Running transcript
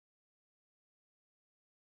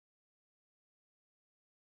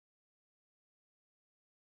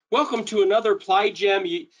Welcome to another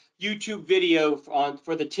Plygem YouTube video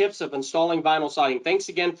for the tips of installing vinyl siding. Thanks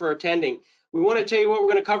again for attending. We want to tell you what we're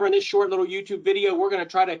going to cover in this short little YouTube video. We're going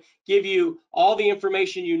to try to give you all the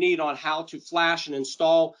information you need on how to flash and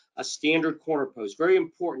install a standard corner post. Very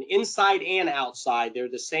important, inside and outside, they're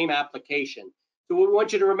the same application. So what we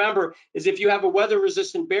want you to remember is if you have a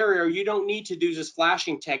weather-resistant barrier, you don't need to do this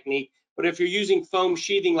flashing technique. But if you're using foam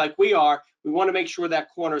sheathing like we are, we want to make sure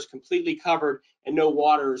that corner is completely covered and no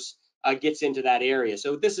waters gets into that area.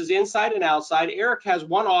 So this is inside and outside. Eric has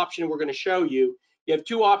one option we're going to show you. You have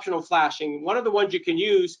two optional flashing. One of the ones you can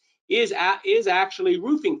use is actually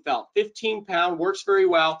roofing felt. 15-pound, works very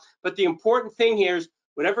well. But the important thing here is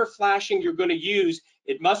whatever flashing you're going to use,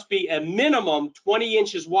 it must be a minimum 20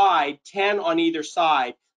 inches wide, 10 on either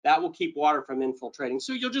side. That will keep water from infiltrating.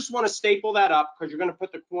 So you'll just want to staple that up because you're going to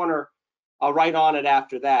put the corner right on it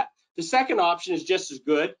after that. The second option is just as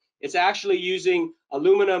good. It's actually using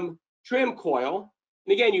aluminum trim coil.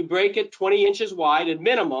 And again, you break it 20 inches wide at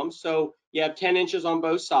minimum, so you have 10 inches on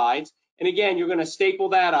both sides. And again, you're going to staple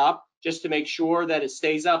that up just to make sure that it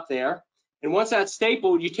stays up there. And once that's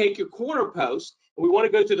stapled, you take your corner post, and we want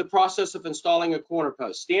to go through the process of installing a corner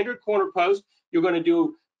post. Standard corner post, you're going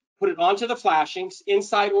to put it onto the flashings,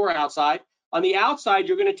 inside or outside. On the outside,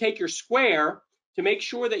 you're going to take your square to make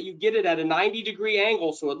sure that you get it at a 90-degree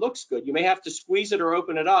angle so it looks good. You may have to squeeze it or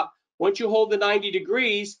open it up. Once you hold the 90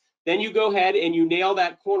 degrees, then you go ahead and you nail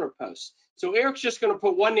that corner post. So Eric's just going to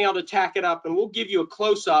put one nail to tack it up, and we'll give you a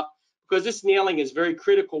close-up because this nailing is very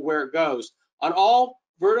critical where it goes. On all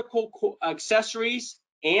vertical accessories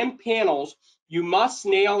and panels, you must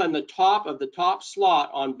nail in the top of the top slot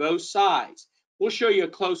on both sides. We'll show you a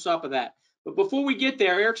close-up of that. But before we get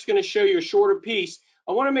there, Eric's going to show you a shorter piece.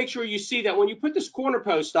 I want to make sure you see that when you put this corner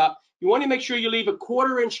post up, you want to make sure you leave a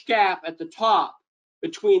 1/4 inch gap at the top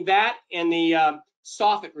between that and the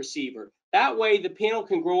soffit receiver. That way the panel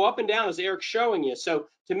can grow up and down as Eric's showing you. So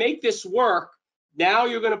to make this work, now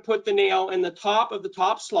you're going to put the nail in the top of the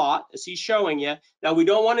top slot as he's showing you. Now we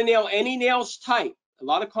don't want to nail any nails tight. A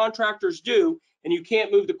lot of contractors do, and you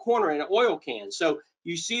can't move the corner in an oil can. So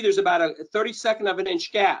you see there's about a 32nd of an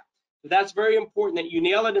inch gap. So that's very important that you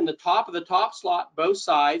nail it in the top of the top slot, both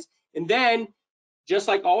sides. And then, just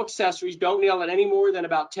like all accessories, don't nail it any more than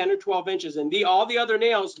about 10 or 12 inches. And all the other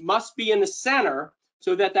nails must be in the center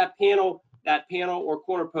so that that panel or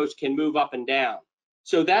corner post can move up and down.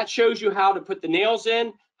 So that shows you how to put the nails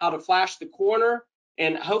in, how to flash the corner,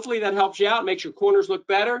 and hopefully that helps you out, makes your corners look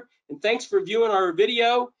better. And thanks for viewing our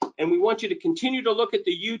video. And we want you to continue to look at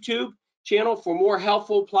the YouTube channel for more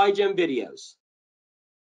helpful Plygem videos.